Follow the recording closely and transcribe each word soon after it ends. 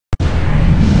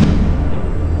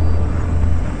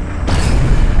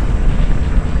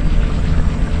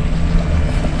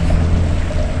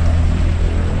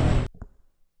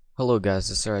Hello guys,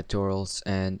 this is Tutorials,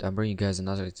 and I'm bringing you guys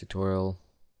another tutorial.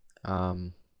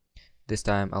 This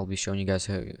time I'll be showing you guys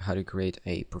how to create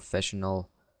a professional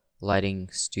lighting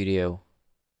studio.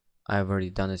 I've already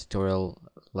done a tutorial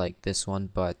like this one,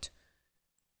 but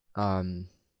I'll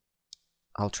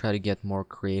try to get more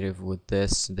creative with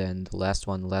this than the last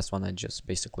one. The last one I just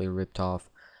basically ripped off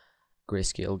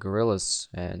grayscale gorillas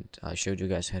and I showed you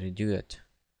guys how to do it.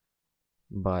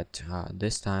 But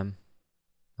this time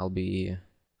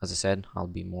as I said, I'll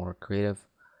be more creative.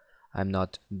 I'm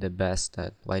not the best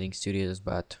at lighting studios,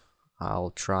 but I'll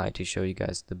try to show you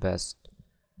guys the best,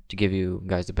 to give you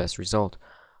guys the best result.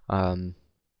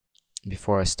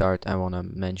 Before I start, I want to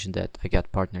mention that I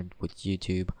got partnered with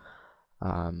YouTube.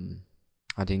 I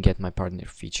didn't get my partner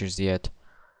features yet.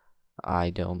 I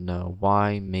don't know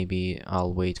why. Maybe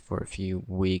I'll wait for a few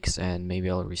weeks and maybe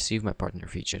I'll receive my partner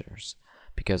features,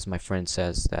 because my friend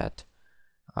says that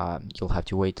you'll have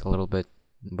to wait a little bit.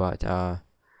 But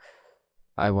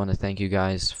I want to thank you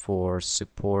guys for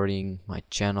supporting my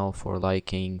channel, for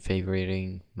liking,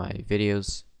 favoriting my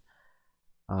videos.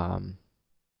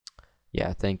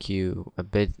 Yeah, thank you,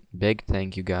 big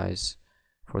thank you guys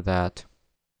for that.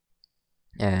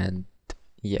 And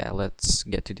yeah, let's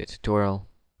get to the tutorial.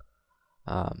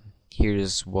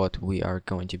 Here's what we are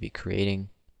going to be creating.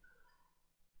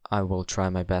 I will try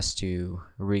my best to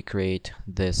recreate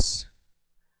this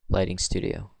lighting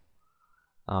studio.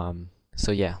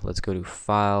 So yeah, let's go to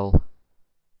File.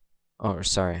 Oh,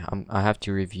 sorry, I have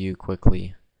to review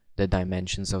quickly the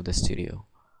dimensions of the studio.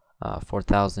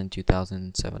 4,000,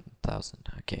 2,000, 7,000.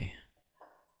 Okay.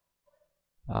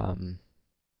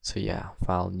 So yeah,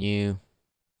 File, New.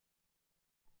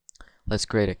 Let's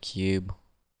create a cube,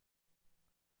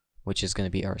 which is going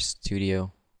to be our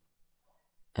studio.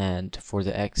 And for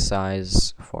the X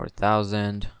size,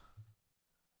 4,000.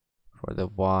 For the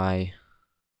Y,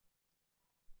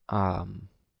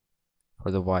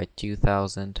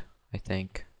 2000, I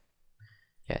think.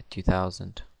 Yeah,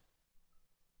 2000.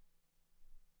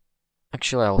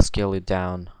 Actually, I'll scale it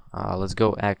down. Let's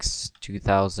go X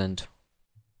 2000,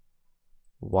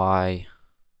 Y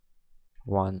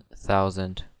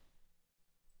 1000,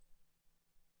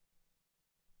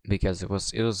 because it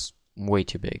was way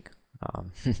too big.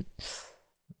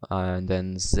 And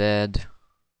then Z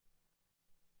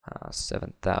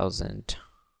 7000,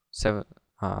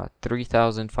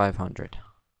 3500.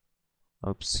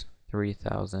 Oops,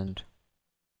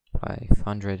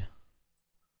 3500.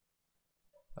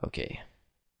 Okay,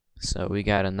 so we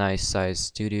got a nice size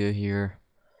studio here.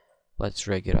 Let's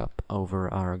drag it up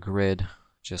over our grid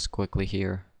just quickly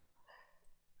here.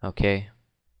 Okay.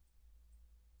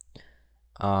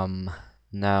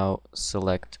 Now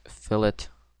select fillet,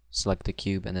 select the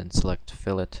cube and then select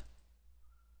fillet,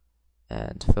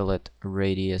 and fillet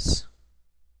radius,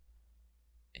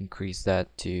 increase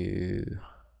that to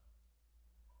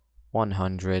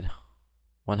 100,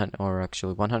 or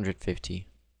actually 150.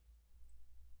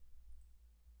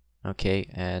 Okay,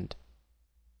 and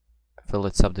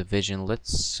fillet subdivision,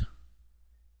 let's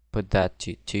put that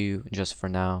to 2 just for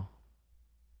now.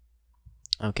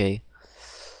 Okay.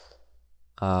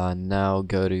 Now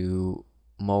go to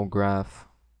MoGraph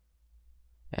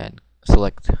and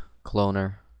select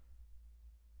cloner,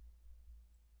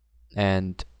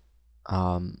 and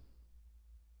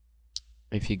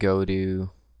if you go to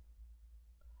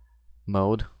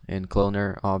mode in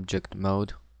cloner, object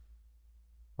mode,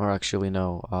 or actually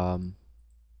no,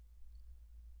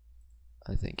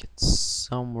 I think it's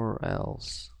somewhere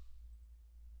else.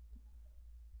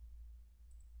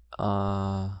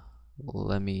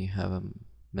 Let me have a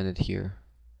minute here.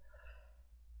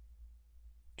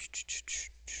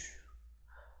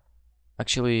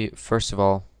 Actually, first of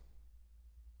all,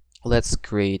 let's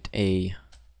create a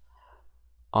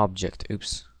object.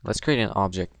 Oops, let's create an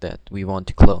object that we want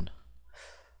to clone.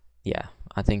 Yeah,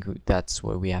 I think that's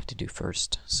what we have to do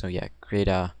first. So yeah, create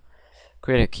a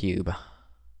cube.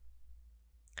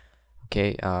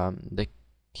 Okay, the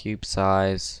cube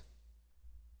size,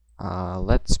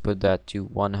 let's put that to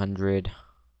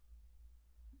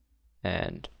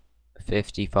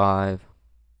 155,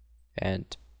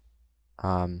 and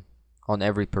on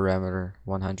every parameter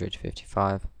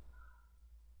 155,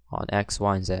 on X,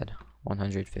 Y, and Z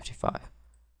 155.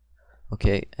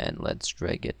 Okay, and let's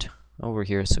drag it over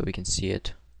here so we can see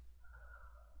it.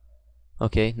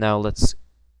 Okay, now let's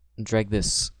drag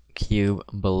this cube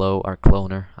below our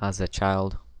cloner as a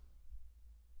child.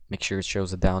 Make sure it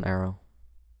shows a down arrow,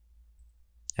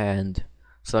 and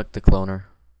select the cloner,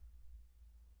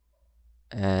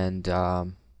 and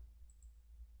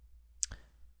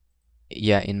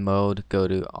yeah, in mode, go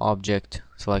to object,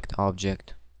 select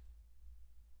object.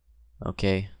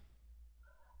 Okay,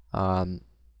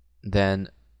 Then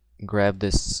grab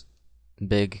this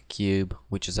big cube,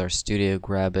 which is our studio,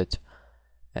 grab it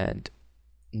and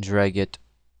drag it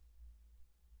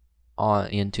on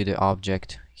into the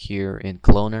object here in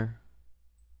Cloner.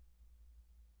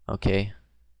 Okay,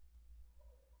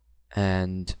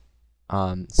 and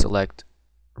select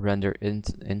render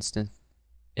instances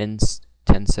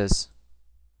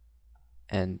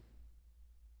and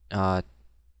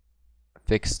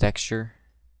fix texture.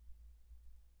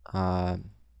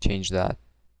 Change that,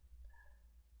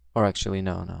 or actually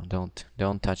no, don't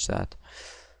touch that.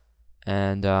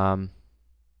 And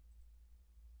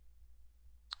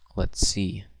let's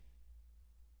see.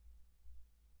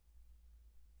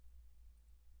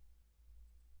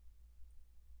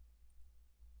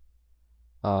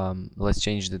 Let's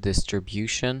change the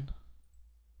distribution.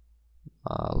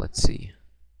 Let's see.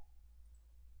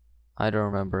 I don't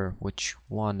remember which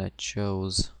one I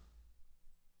chose.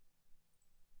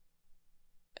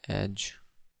 Edge.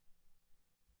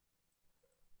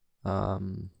 I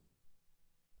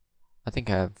think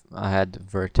I had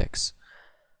vertex.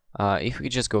 If we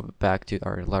just go back to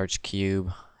our large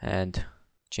cube and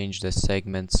change the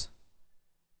segments.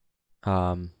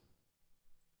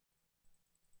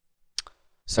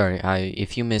 Sorry,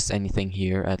 if you missed anything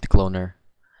here at Cloner,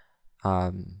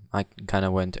 I kind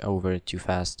of went over it too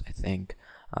fast, I think.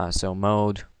 So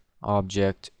mode,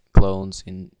 object, clones,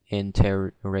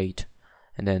 iterate,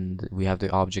 and then we have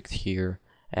the object here,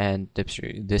 and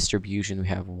distribution we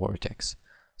have vortex.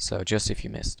 So just if you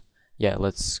missed. Yeah,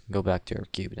 let's go back to our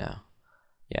cube now.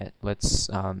 Yeah, let's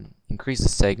increase the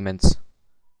segments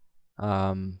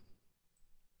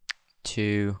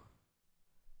to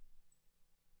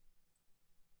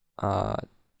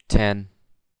 10.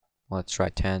 Let's try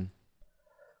 10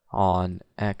 on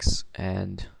X,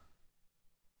 and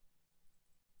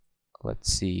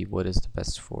let's see what is the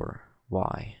best for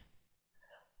Y.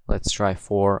 Let's try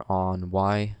 4 on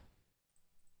Y,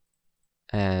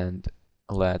 and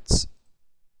let's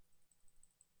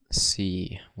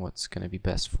see what's gonna be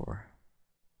best for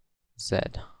Z.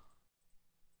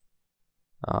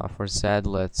 For Z,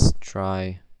 let's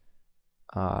try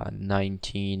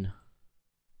 19.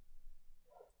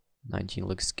 19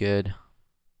 looks good.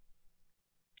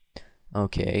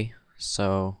 Okay,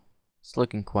 so it's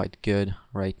looking quite good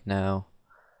right now.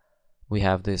 We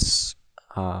have this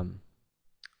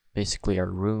basically our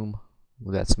room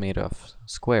that's made of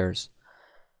squares,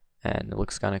 and it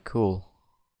looks kind of cool.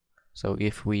 So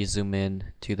if we zoom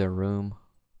in to the room,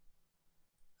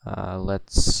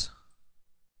 let's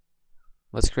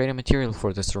create a material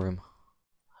for this room.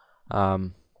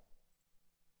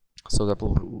 So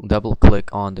double click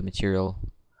on the material,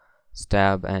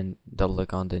 tab, and double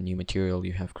click on the new material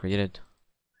you have created.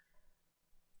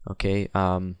 Okay,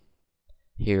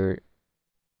 here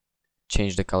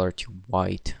change the color to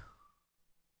white.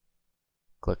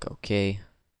 Click OK.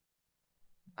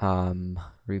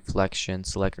 Reflection,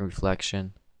 select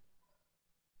reflection.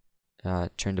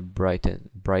 Turn the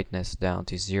brightness down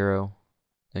to 0.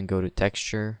 Then go to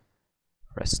texture,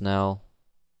 press null,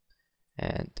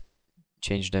 and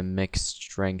change the mix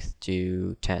strength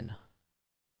to 10.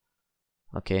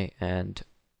 Okay, and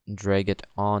drag it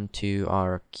onto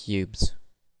our cubes.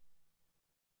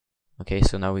 Okay,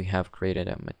 so now we have created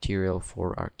a material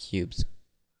for our cubes.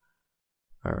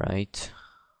 Alright,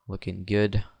 looking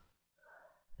good.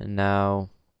 And now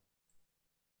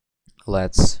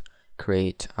let's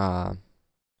create the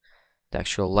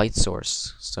actual light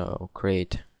source. So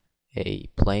create a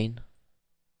plane.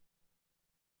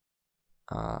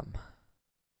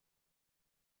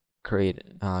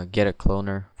 Get a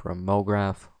cloner from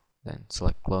MoGraph, then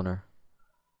select cloner,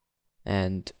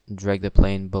 and drag the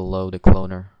plane below the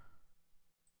cloner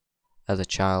as a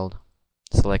child.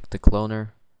 Select the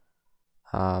cloner,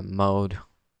 mode,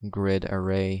 grid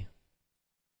array,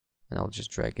 and I'll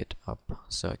just drag it up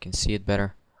so I can see it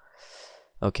better.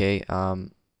 Okay,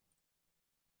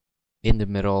 in the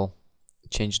middle,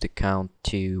 change the count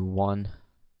to 1,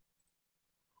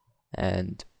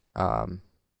 and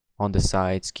on the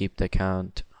sides keep the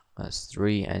count as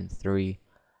 3 and 3,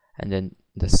 and then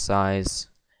the size,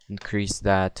 increase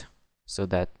that so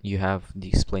that you have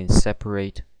these planes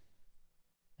separate,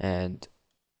 and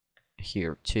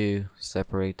here too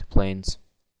separate the planes.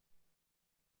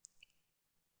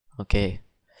 Okay,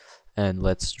 and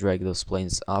let's drag those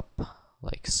planes up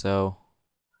like so.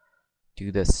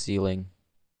 Do the ceiling.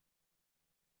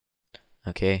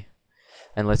 Okay,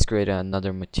 and let's create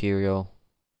another material.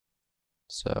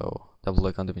 So double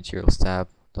click on the materials tab,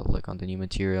 double click on the new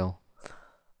material,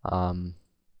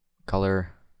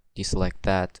 color, deselect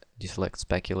that, deselect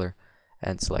specular,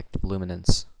 and select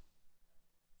luminance.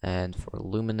 And for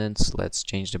luminance, let's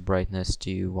change the brightness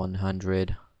to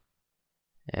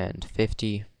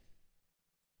 150.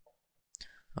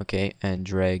 Okay, and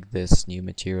drag this new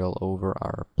material over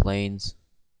our planes.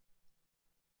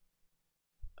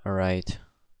 Alright.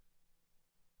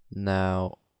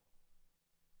 Now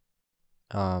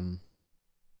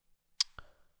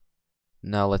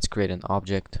let's create an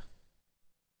object.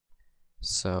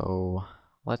 So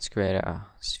let's create a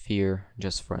sphere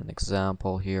just for an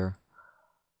example here.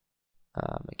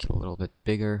 Make it a little bit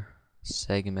bigger.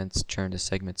 Segments, turn the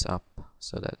segments up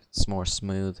so that it's more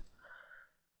smooth.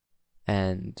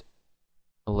 And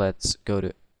let's go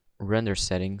to render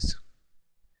settings,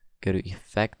 go to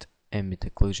effect, ambient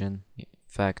occlusion,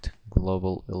 effect,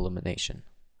 global illumination.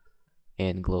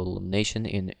 In global illumination,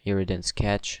 in irradiance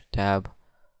sketch tab,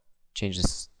 change the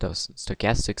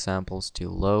stochastic samples to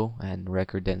low and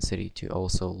record density to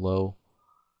also low.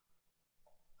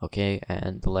 Okay,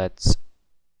 and let's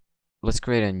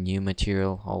create a new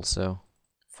material also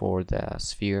for the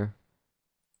sphere,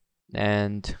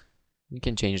 and you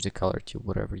can change the color to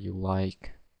whatever you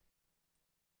like.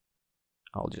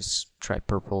 I'll just try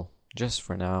purple just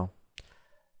for now,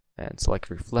 and select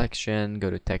reflection, go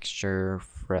to texture,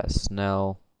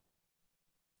 Fresnel,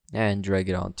 and drag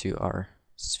it onto our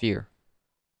sphere.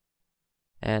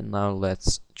 And now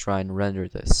let's try and render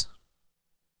this,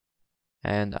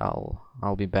 and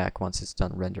I'll be back once it's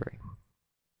done rendering.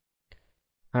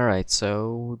 Alright,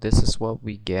 so this is what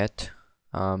we get.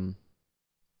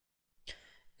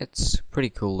 It's pretty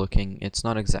cool looking. It's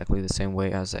not exactly the same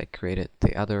way as I created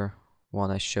the other one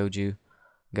I showed you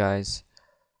guys,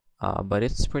 but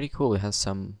it's pretty cool. It has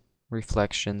some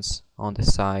reflections on the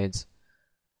sides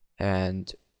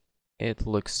and it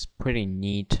looks pretty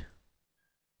neat.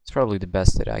 It's probably the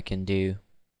best that I can do.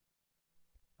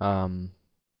 So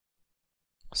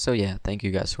yeah, thank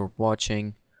you guys for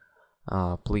watching.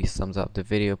 Please thumbs up the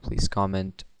video, please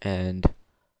comment and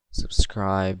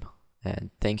subscribe,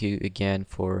 and thank you again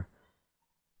for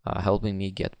helping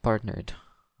me get partnered.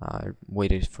 I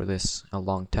waited for this a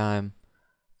long time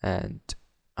and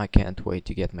I can't wait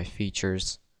to get my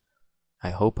features.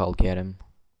 I hope I'll get them.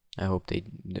 I hope they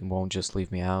won't just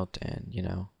leave me out, and you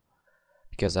know,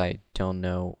 because I don't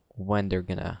know when they're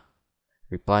gonna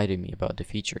reply to me about the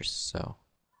features. So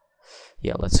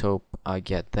yeah, let's hope I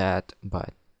get that.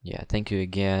 But yeah, thank you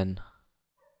again.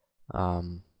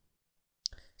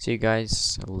 See you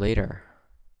guys later.